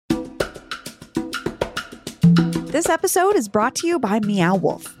This episode is brought to you by Meow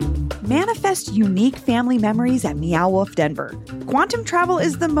Wolf. Manifest unique family memories at Meow Wolf Denver. Quantum travel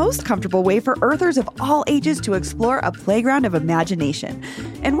is the most comfortable way for Earthers of all ages to explore a playground of imagination.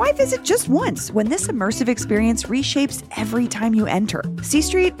 And why visit just once when this immersive experience reshapes every time you enter? C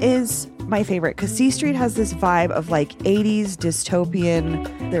Street is my favorite because C Street has this vibe of like 80s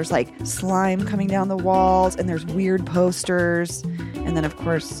dystopian. There's like slime coming down the walls and there's weird posters. And then, of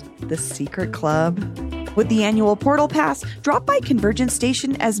course, the secret club. With the annual Portal Pass, drop by Convergence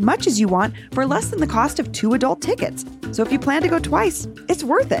Station as much as you want for less than the cost of 2 adult tickets. So if you plan to go twice, it's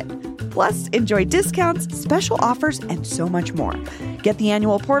worth it. Plus, enjoy discounts, special offers, and so much more. Get the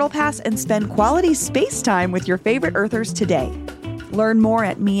annual Portal Pass and spend quality space time with your favorite Earthers today. Learn more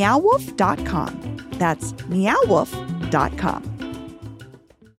at meowwolf.com. That's meowwolf.com.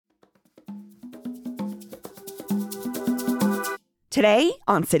 Today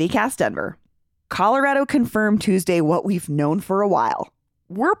on CityCast Denver. Colorado confirmed Tuesday what we've known for a while.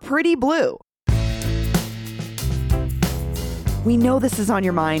 We're pretty blue. We know this is on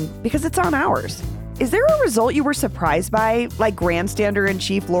your mind because it's on ours. Is there a result you were surprised by, like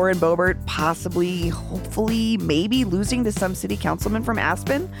Grandstander-in-Chief Lauren Boebert possibly, hopefully, maybe losing to some city councilman from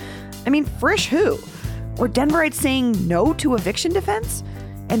Aspen? I mean, frish who? Or Denverites saying no to eviction defense?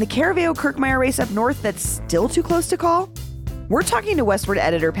 And the Caraveo-Kirkmeyer race up north that's still too close to call? We're talking to Westward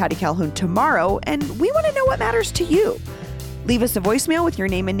editor Patty Calhoun tomorrow, and we want to know what matters to you. Leave us a voicemail with your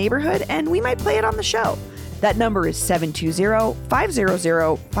name and neighborhood, and we might play it on the show. That number is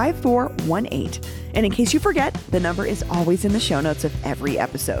 720-500-5418. And in case you forget, the number is always in the show notes of every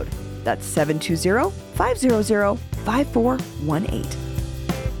episode. That's 720-500-5418.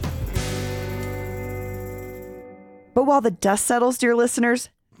 But while the dust settles, dear listeners,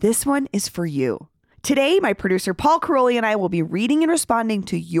 this one is for you. Today, my producer Paul Caroli and I will be reading and responding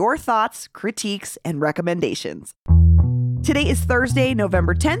to your thoughts, critiques, and recommendations. Today is Thursday,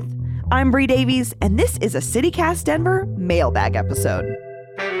 November 10th. I'm Bree Davies, and this is a CityCast Denver mailbag episode.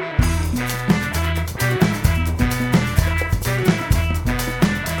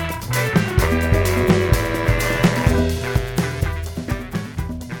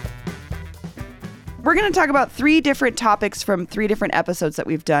 We're going to talk about 3 different topics from 3 different episodes that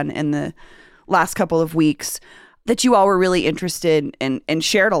we've done in the last couple of weeks that you all were really interested in and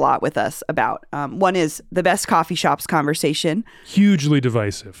shared a lot with us about. One is the best coffee shops conversation. Hugely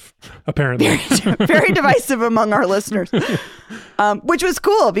divisive, apparently. Very divisive among our listeners, which was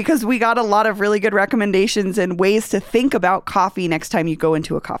cool because we got a lot of really good recommendations and ways to think about coffee next time you go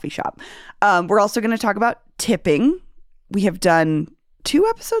into a coffee shop. We're also going to talk about tipping. We have done 2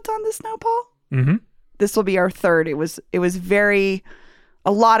 episodes on this now, Paul. Mm-hmm. This will be our 3rd. It was very...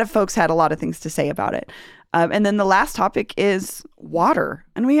 A lot of folks had a lot of things to say about it. And then the last topic is water.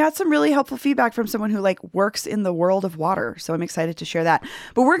 And we had some really helpful feedback from someone who works in the world of water. So I'm excited to share that.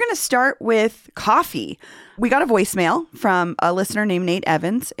 But we're going to start with coffee. We got a voicemail from a listener named Nate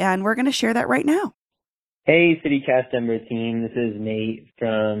Evans, and we're going to share that right now. Hey, CityCast Denver team. This is Nate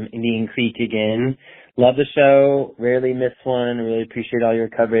from Indian Creek again. Love the show. Rarely miss one. Really appreciate all your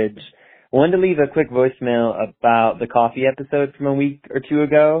coverage. I wanted to leave a quick voicemail about the coffee episode from a week or 2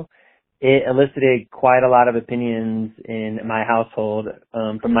 ago. It elicited quite a lot of opinions in my household,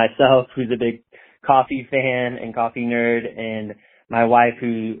 from myself, who's a big coffee fan and coffee nerd, and my wife,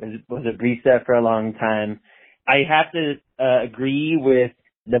 who was a barista for a long time. I have to agree with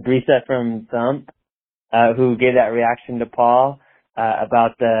the barista from Thump, who gave that reaction to Paul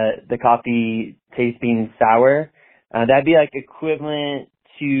about the coffee taste being sour. That'd be equivalent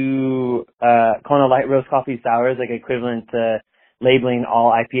to calling a light roast coffee sour is equivalent to labeling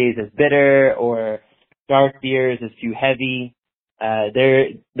all IPAs as bitter or dark beers as too heavy.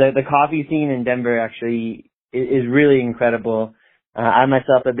 The coffee scene in Denver actually is really incredible. I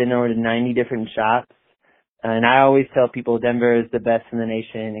myself have been over to 90 different shops, and I always tell people Denver is the best in the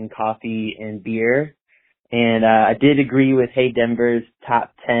nation in coffee and beer. And I did agree with Hey Denver's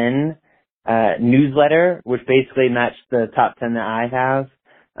top 10 newsletter, which basically matched the top 10 that I have.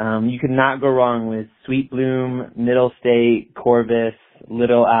 You could not go wrong with Sweet Bloom, Middle State, Corvus,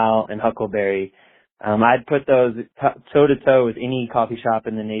 Little Owl, and Huckleberry. I'd put those toe to toe with any coffee shop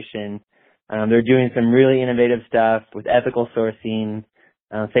in the nation. They're doing some really innovative stuff with ethical sourcing,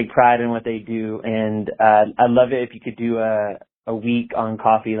 take pride in what they do, and I'd love it if you could do a week on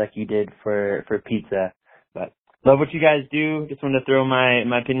coffee like you did for pizza. But love what you guys do. Just wanted to throw my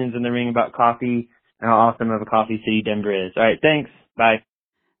opinions in the ring about coffee and how awesome of a coffee city Denver is. All right, thanks. Bye.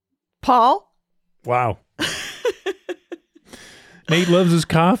 Paul? Wow. Nate loves his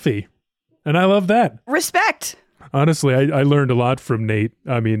coffee, and I love that. Respect. Honestly, I learned a lot from Nate.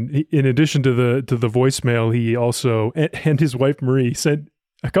 I mean, in addition to the voicemail, he also, and his wife Marie, sent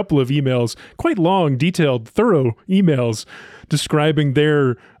a couple of emails, quite long, detailed, thorough emails describing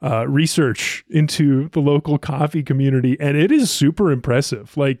their research into the local coffee community. And it is super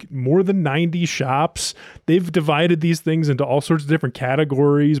impressive. Like more than 90 shops. They've divided these things into all sorts of different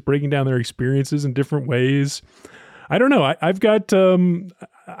categories, breaking down their experiences in different ways. I don't know. I've got,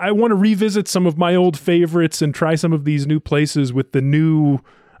 I want to revisit some of my old favorites and try some of these new places with a new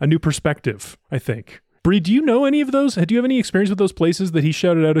perspective, I think. Bree, do you know any of those? Do you have any experience with those places that he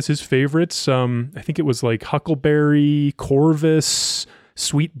shouted out as his favorites? I think it was like Huckleberry, Corvus,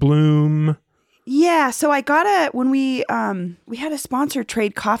 Sweet Bloom. Yeah, so I got when we had a sponsored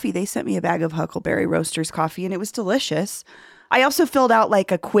trade coffee, they sent me a bag of Huckleberry Roasters coffee and it was delicious. I also filled out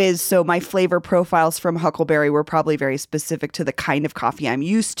like a quiz, so my flavor profiles from Huckleberry were probably very specific to the kind of coffee I'm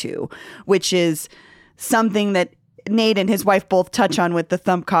used to, which is something that Nate and his wife both touch on with the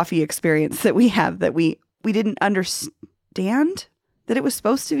Thump coffee experience that we have, that we didn't understand that it was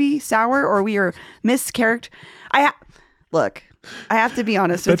supposed to be sour, or we were mischaracterized. Look, I have to be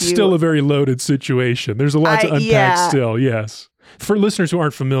honest with you. That's still a very loaded situation. There's a lot to unpack still, yes. For listeners who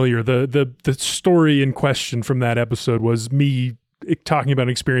aren't familiar, the story in question from that episode was me talking about an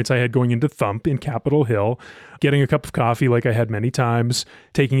experience I had going into Thump in Capitol Hill, getting a cup of coffee like I had many times,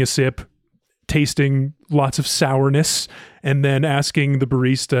 taking a sip, tasting lots of sourness, and then asking the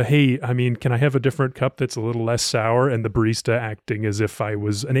barista, hey, I mean, can I have a different cup that's a little less sour? And the barista acting as if I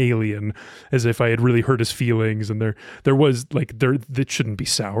was an alien, as if I had really hurt his feelings. And there was like, that shouldn't be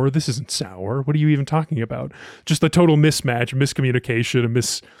sour. This isn't sour. What are you even talking about? Just a total mismatch, miscommunication,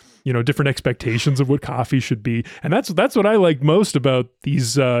 and different expectations of what coffee should be. And that's what I liked most about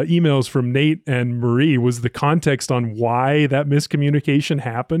these emails from Nate and Marie, was the context on why that miscommunication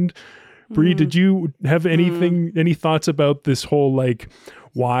happened. Bree, did you have any thoughts about this whole, like,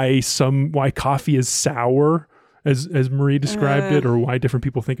 why coffee is sour, as Marie described it, or why different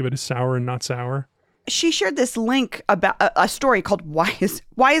people think of it as sour and not sour? She shared this link about a story called Why is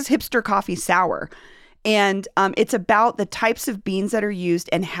Hipster Coffee Sour? And it's about the types of beans that are used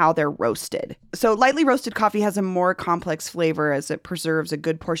and how they're roasted. So lightly roasted coffee has a more complex flavor as it preserves a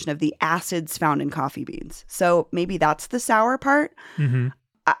good portion of the acids found in coffee beans. So maybe that's the sour part. Mm-hmm.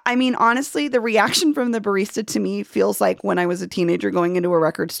 I mean, honestly, the reaction from the barista to me feels like when I was a teenager going into a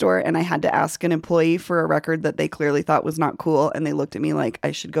record store and I had to ask an employee for a record that they clearly thought was not cool, and they looked at me like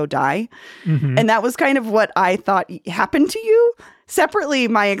I should go die. Mm-hmm. And that was kind of what I thought happened to you. Separately,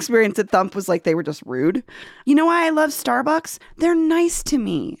 my experience at Thump was like they were just rude. You know why I love Starbucks? They're nice to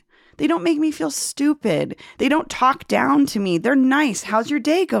me. They don't make me feel stupid. They don't talk down to me. They're nice. How's your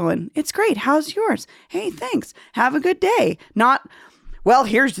day going? It's great. How's yours? Hey, thanks. Have a good day. Not, well,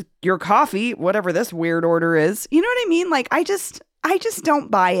 here's your coffee, whatever this weird order is. You know what I mean? Like, I just don't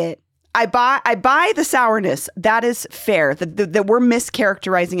buy it. I buy the sourness. That is fair. That we're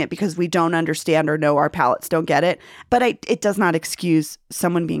mischaracterizing it because we don't understand or know, our palates don't get it. But it does not excuse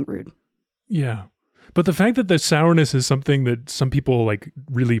someone being rude. Yeah. But the fact that the sourness is something that some people like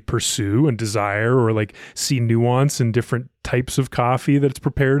really pursue and desire, or like see nuance in different types of coffee that's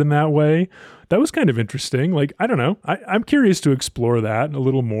prepared in that way, that was kind of interesting. Like, I don't know. I'm curious to explore that a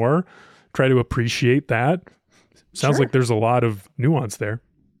little more, try to appreciate that. Sounds like there's a lot of nuance there.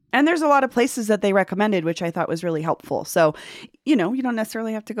 And there's a lot of places that they recommended, which I thought was really helpful. So, you don't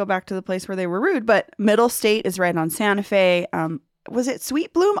necessarily have to go back to the place where they were rude, but Middle State is right on Santa Fe. Was it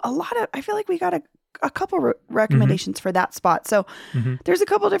Sweet Bloom? I feel like we got a couple recommendations for that spot. So there's a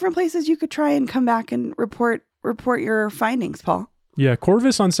couple different places you could try and come back and report your findings, Paul. Yeah,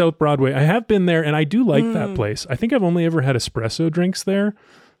 Corvus on South Broadway. I have been there and I do like that place. I think I've only ever had espresso drinks there,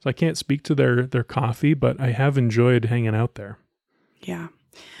 so I can't speak to their coffee, but I have enjoyed hanging out there. Yeah.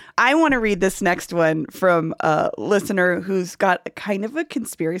 I want to read this next one from a listener who's got kind of a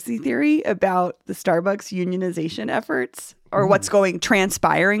conspiracy theory about the Starbucks unionization efforts, or what's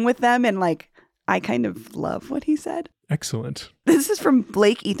transpiring with them. And like, I kind of love what he said. Excellent. This is from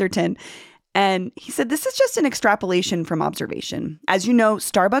Blake Etherton. And he said, this is just an extrapolation from observation. As you know,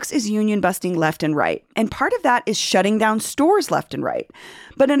 Starbucks is union busting left and right. And part of that is shutting down stores left and right.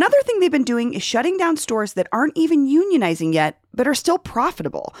 But another thing they've been doing is shutting down stores that aren't even unionizing yet, but are still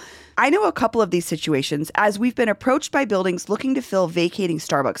profitable. I know a couple of these situations as we've been approached by buildings looking to fill vacating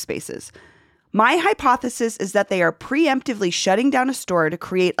Starbucks spaces. My hypothesis is that they are preemptively shutting down a store to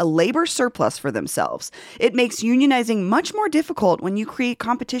create a labor surplus for themselves. It makes unionizing much more difficult when you create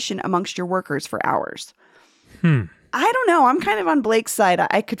competition amongst your workers for hours. I don't know. I'm kind of on Blake's side.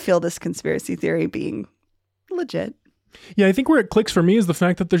 I could feel this conspiracy theory being legit. Yeah, I think where it clicks for me is the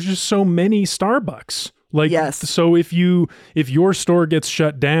fact that there's just so many Starbucks. Like, yes. So if your store gets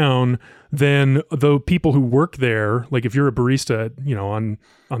shut down, then the people who work there, like if you're a barista, on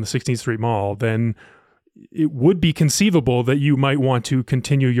the 16th Street Mall, then it would be conceivable that you might want to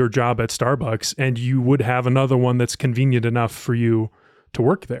continue your job at Starbucks, and you would have another one that's convenient enough for you to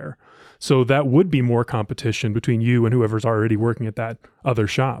work there. So that would be more competition between you and whoever's already working at that other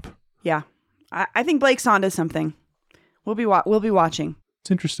shop. Yeah. I think Blake's onto something. We'll be watching.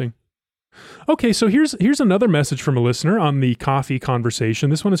 It's interesting. Okay, so here's another message from a listener on the coffee conversation.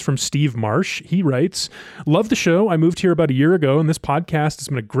 This one is from Steve Marsh. He writes, "Love the show. I moved here about a year ago, and this podcast has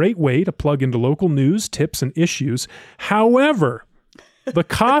been a great way to plug into local news, tips, and issues. However, the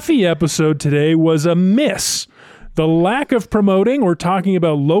coffee episode today was a miss. The lack of promoting or talking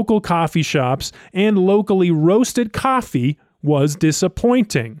about local coffee shops and locally roasted coffee was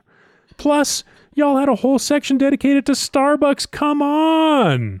disappointing. Plus, y'all had a whole section dedicated to Starbucks. Come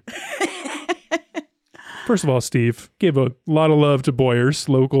on." First of all, Steve, gave a lot of love to Boyer's,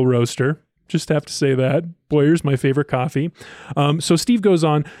 local roaster. Just have to say that. Boyer's, my favorite coffee. So Steve goes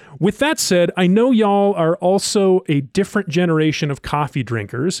on, "With that said, I know y'all are also a different generation of coffee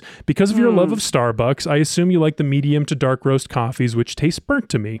drinkers. Because of your love of Starbucks, I assume you like the medium to dark roast coffees, which taste burnt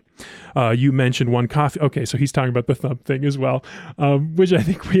to me. You mentioned one coffee." Okay, so he's talking about the thumb thing as well, which I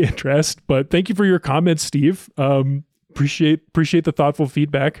think we addressed. But thank you for your comments, Steve. Appreciate the thoughtful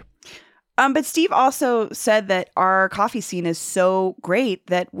feedback. But Steve also said that our coffee scene is so great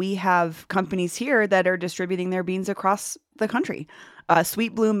that we have companies here that are distributing their beans across the country.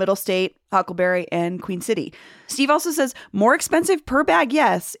 Sweet Bloom, Middle State, Huckleberry, and Queen City. Steve also says, more expensive per bag,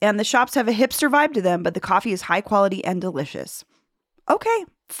 yes, and the shops have a hipster vibe to them, but the coffee is high quality and delicious. Okay,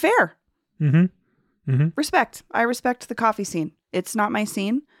 fair. Respect. I respect the coffee scene. It's not my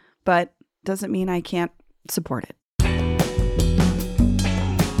scene, but doesn't mean I can't support it.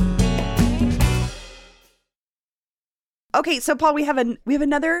 Okay, so Paul, we have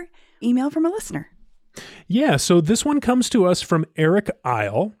another email from a listener. Yeah, so this one comes to us from Eric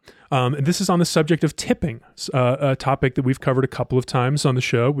Isle. And this is on the subject of tipping, a topic that we've covered a couple of times on the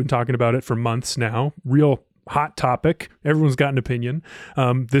show. We've been talking about it for months now. Real hot topic. Everyone's got an opinion.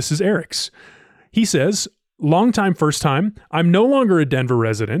 This is Eric's. He says, "Long time, first time. I'm no longer a Denver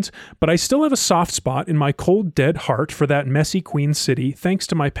resident, but I still have a soft spot in my cold, dead heart for that messy Queen City, thanks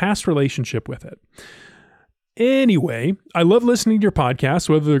to my past relationship with it. Anyway, I love listening to your podcasts,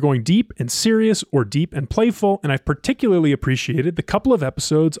 whether they're going deep and serious or deep and playful, and I've particularly appreciated the couple of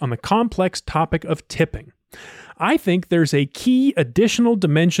episodes on the complex topic of tipping. I think there's a key additional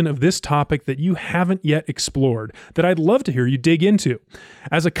dimension of this topic that you haven't yet explored that I'd love to hear you dig into.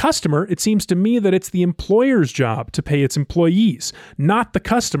 As a customer, it seems to me that it's the employer's job to pay its employees, not the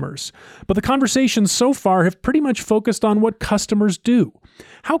customers. But the conversations so far have pretty much focused on what customers do.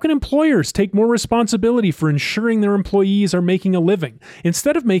 How can employers take more responsibility for ensuring their employees are making a living,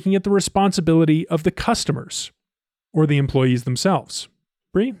 instead of making it the responsibility of the customers or the employees themselves?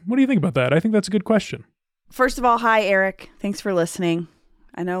 Bree, what do you think about that? I think that's a good question. First of all, hi, Eric. Thanks for listening.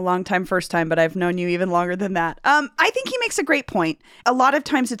 I know long time, first time, but I've known you even longer than that. I think he makes a great point. A lot of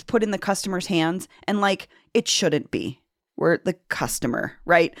times it's put in the customer's hands, and it shouldn't be. We're the customer,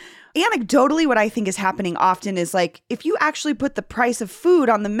 right? Anecdotally, what I think is happening often is if you actually put the price of food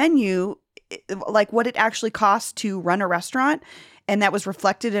on the menu, like what it actually costs to run a restaurant, and that was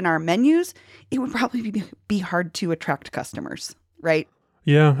reflected in our menus, it would probably be hard to attract customers, right?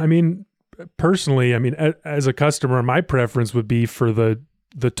 Yeah, personally, as a customer, my preference would be for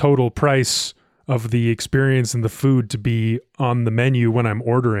the total price of the experience and the food to be on the menu when I'm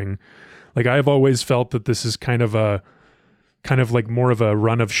ordering. I've always felt that this is kind of more of a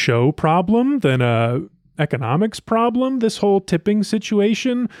run of show problem than a economics problem, this whole tipping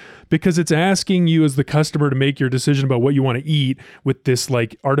situation, because it's asking you as the customer to make your decision about what you want to eat with this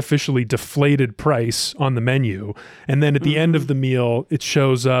artificially deflated price on the menu. And then at the end of the meal, it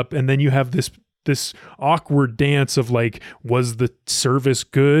shows up, and then you have this awkward dance of was the service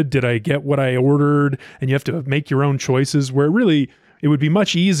good? Did I get what I ordered? And you have to make your own choices, where really it would be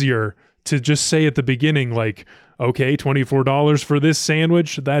much easier to just say at the beginning, okay, $24 for this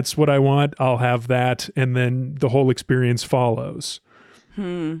sandwich. That's what I want. I'll have that. And then the whole experience follows.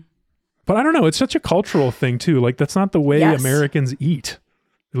 But I don't know. It's such a cultural thing too. That's not the way Americans eat.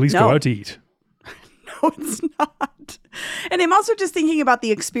 At least go out to eat. No, it's not. And I'm also just thinking about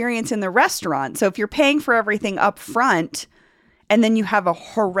the experience in the restaurant. So if you're paying for everything up front and then you have a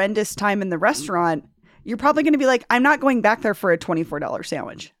horrendous time in the restaurant, you're probably going to be I'm not going back there for a $24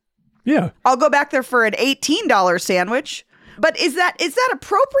 sandwich. Yeah. I'll go back there for an $18 sandwich. But is that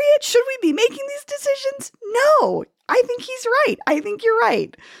appropriate? Should we be making these decisions? No. I think he's right. I think you're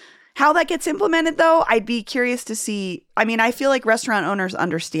right. How that gets implemented, though, I'd be curious to see. I mean, I feel like restaurant owners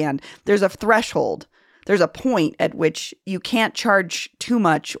understand there's a threshold. There's a point at which you can't charge too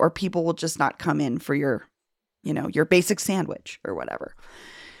much or people will just not come in for your basic sandwich or whatever.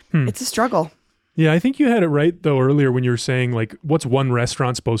 It's a struggle. Yeah, I think you had it right, though, earlier when you were saying, like, what's one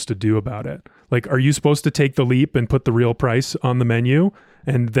restaurant supposed to do about it? Like, are you supposed to take the leap and put the real price on the menu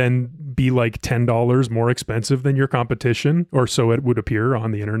and then be like $10 more expensive than your competition? Or so it would appear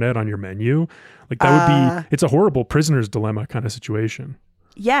on the internet on your menu. Like, that would be, it's a horrible prisoner's dilemma kind of situation.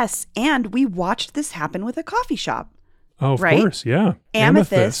 Yes, and we watched this happen with a coffee shop. Oh, of course, yeah.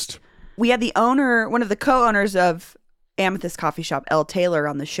 Amethyst. We had the owner, one of the co-owners of Amethyst Coffee Shop, Elle Taylor,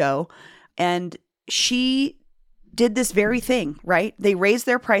 on the show. And she did this very thing, right? They raised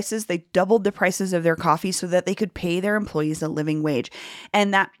their prices. They doubled the prices of their coffee so that they could pay their employees a living wage.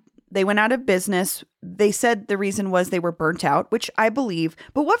 And that they went out of business. They said the reason was they were burnt out, which I believe.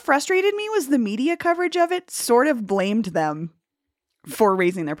 But what frustrated me was the media coverage of it sort of blamed them for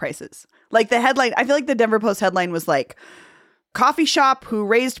raising their prices. Like the headline, I feel like the Denver Post headline was like, coffee shop who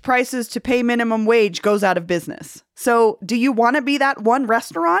raised prices to pay minimum wage goes out of business. So do you want to be that one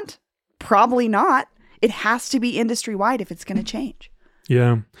restaurant? Probably not. It has to be industry-wide if it's going to change.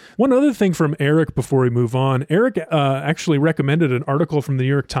 Yeah. One other thing from Eric before we move on. Eric actually recommended an article from the New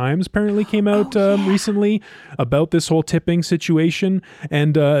York Times, apparently came out recently, about this whole tipping situation.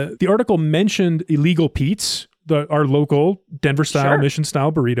 And the article mentioned Illegal Pete's, our local Denver-style,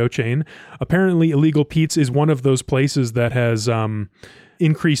 Mission-style burrito chain. Apparently, Illegal Pete's is one of those places that has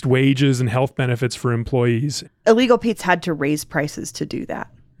increased wages and health benefits for employees. Illegal Pete's had to raise prices to do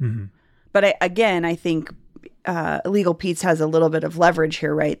that. Mm-hmm. But I think Illegal Pete's has a little bit of leverage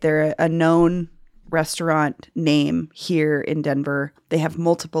here, right? They're a known restaurant name here in Denver. They have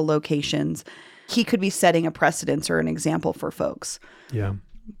multiple locations. He could be setting a precedence or an example for folks. Yeah.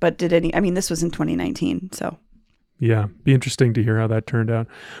 But this was in 2019, so. Yeah, be interesting to hear how that turned out.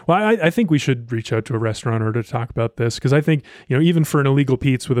 Well, I think we should reach out to a restaurateur to talk about this, because I think, even for an Illegal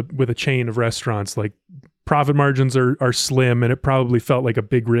Pete's with a chain of restaurants, like, profit margins are slim, and it probably felt like a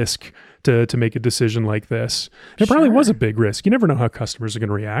big risk to make a decision like this. And it probably was a big risk. You never know how customers are going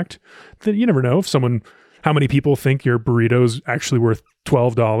to react. You never know how many people think your burrito's actually worth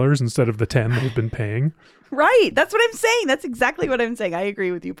 $12 instead of the $10 they've been paying. Right. That's what I'm saying. That's exactly what I'm saying. I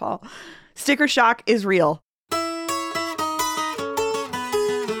agree with you, Paul. Sticker shock is real.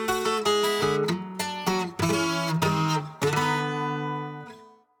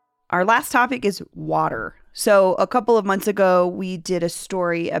 Our last topic is water. So a couple of months ago, we did a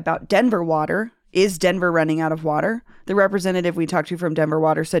story about Denver water. Is Denver running out of water? The representative we talked to from Denver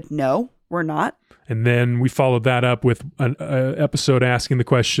Water said, no, we're not. And then we followed that up with an episode asking the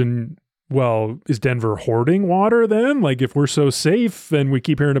question, well, is Denver hoarding water then? Like, if we're so safe and we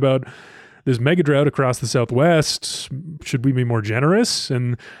keep hearing about this Megadrought across the Southwest, should we be more generous?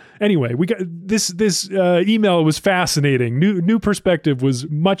 And anyway, we got this email was fascinating. New perspective was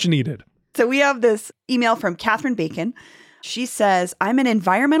much needed. So we have this email from Catherine Bacon. She says, I'm an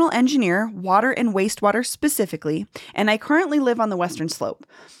environmental engineer, water and wastewater specifically, and I currently live on the Western Slope.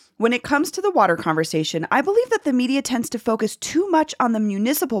 When it comes to the water conversation, I believe that the media tends to focus too much on the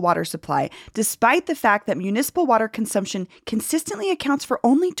municipal water supply, despite the fact that municipal water consumption consistently accounts for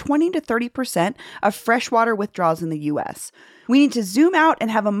only 20 to 30% of freshwater withdrawals in the U.S. We need to zoom out and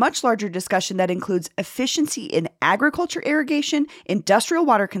have a much larger discussion that includes efficiency in agriculture irrigation, industrial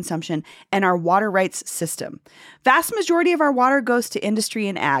water consumption, and our water rights system. Vast majority of our water goes to industry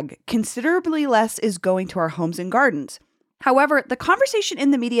and ag. Considerably less is going to our homes and gardens. However, the conversation in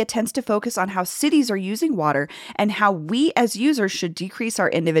the media tends to focus on how cities are using water and how we as users should decrease our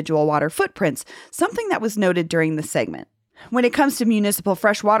individual water footprints, something that was noted during the segment. When it comes to municipal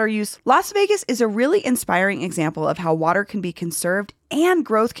freshwater use, Las Vegas is a really inspiring example of how water can be conserved and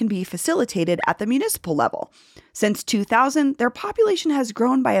growth can be facilitated at the municipal level. Since 2000, their population has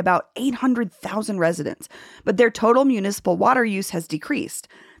grown by about 800,000 residents, but their total municipal water use has decreased.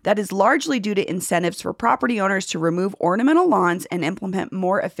 That is largely due to incentives for property owners to remove ornamental lawns and implement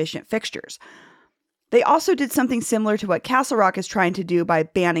more efficient fixtures. They also did something similar to what Castle Rock is trying to do by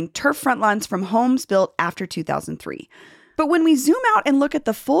banning turf front lawns from homes built after 2003. But when we zoom out and look at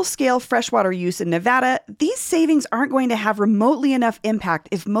the full-scale freshwater use in Nevada, these savings aren't going to have remotely enough impact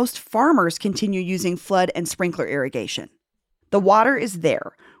if most farmers continue using flood and sprinkler irrigation. The water is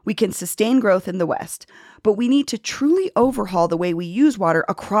there. We can sustain growth in the West, but we need to truly overhaul the way we use water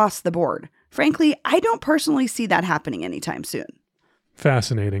across the board. Frankly, I don't personally see that happening anytime soon.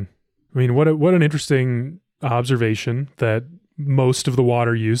 Fascinating. I mean, what an interesting observation that most of the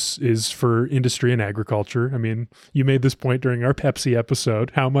water use is for industry and agriculture. I mean, you made this point during our Pepsi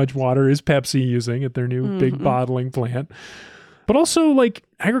episode. How much water is Pepsi using at their new big bottling plant? But also, like,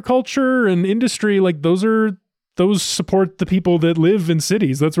 agriculture and industry, like, those support the people that live in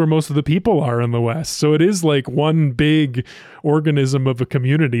cities. That's where most of the people are in the West. So it is like one big organism of a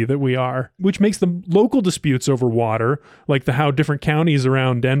community that we are, which makes the local disputes over water, like how different counties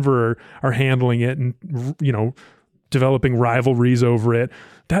around Denver are handling it and, you know, developing rivalries over it.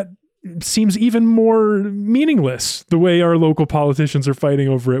 That seems even more meaningless, the way our local politicians are fighting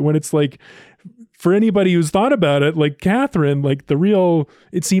over it, when it's like, for anybody who's thought about it, like Catherine, like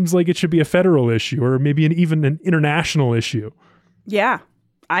it seems like it should be a federal issue or maybe even an international issue. Yeah,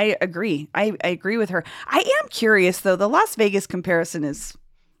 I agree. I agree with her. I am curious, though. The Las Vegas comparison is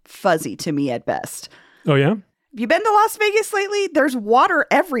fuzzy to me at best. Oh, yeah? Have you been to Las Vegas lately? There's water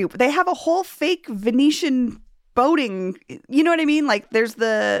everywhere. They have a whole fake Venetian boating. You know what I mean? Like, there's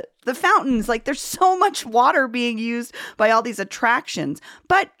the fountains. Like, there's so much water being used by all these attractions.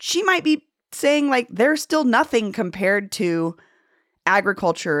 But she might be saying, like, there's still nothing compared to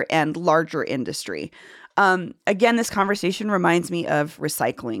agriculture and larger industry. Again, this conversation reminds me of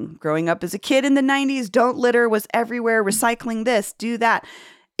recycling. Growing up as a kid in the 90s, don't litter was everywhere. Recycling this, do that.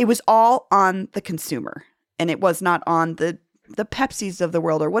 It was all on the consumer, and it was not on the Pepsis of the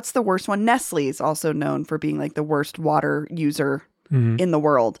world, or what's the worst one? Nestle is also known for being like the worst water user in the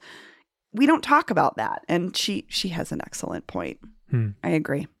world. We don't talk about that. And she has an excellent point. I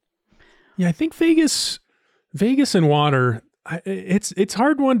agree. Yeah, I think Vegas and water, it's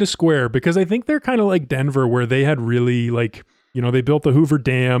hard one to square, because I think they're kind of like Denver, where they had really, like, you know, they built the Hoover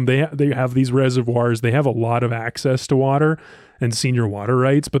Dam. They have these reservoirs. They have a lot of access to water and senior water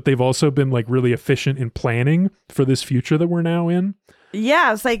rights, but they've also been like really efficient in planning for this future that we're now in.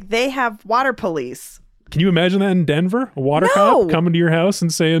 Yeah, it's like they have water police. Can you imagine that in Denver? A water cop coming to your house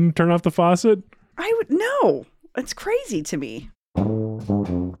and saying, turn off the faucet? I would no. It's crazy to me.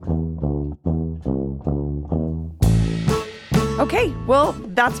 Okay, well,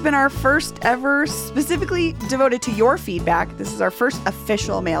 that's been our first ever specifically devoted to your feedback. This is our first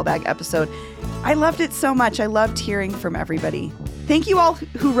official mailbag episode. I loved it so much. I loved hearing from everybody. Thank you all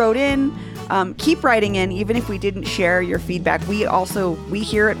who wrote in. Keep writing in, even if we didn't share your feedback. We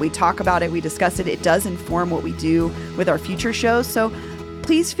hear it, we talk about it, we discuss it. It does inform what we do with our future shows. So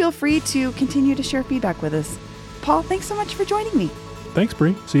please feel free to continue to share feedback with us. Paul, thanks so much for joining me. Thanks,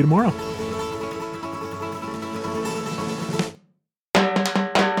 Bree. See you tomorrow.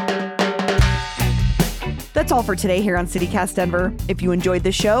 That's all for today here on CityCast Denver. If you enjoyed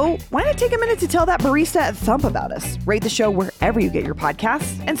the show, why not take a minute to tell that barista at Thump about us? Rate the show wherever you get your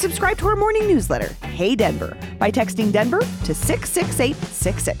podcasts and subscribe to our morning newsletter, Hey Denver, by texting Denver to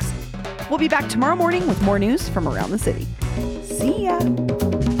 66866. We'll be back tomorrow morning with more news from around the city. See ya.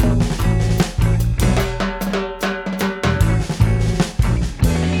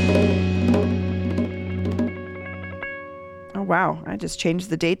 Wow, I just changed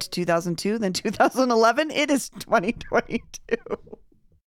the date to 2002, then 2011. It is 2022.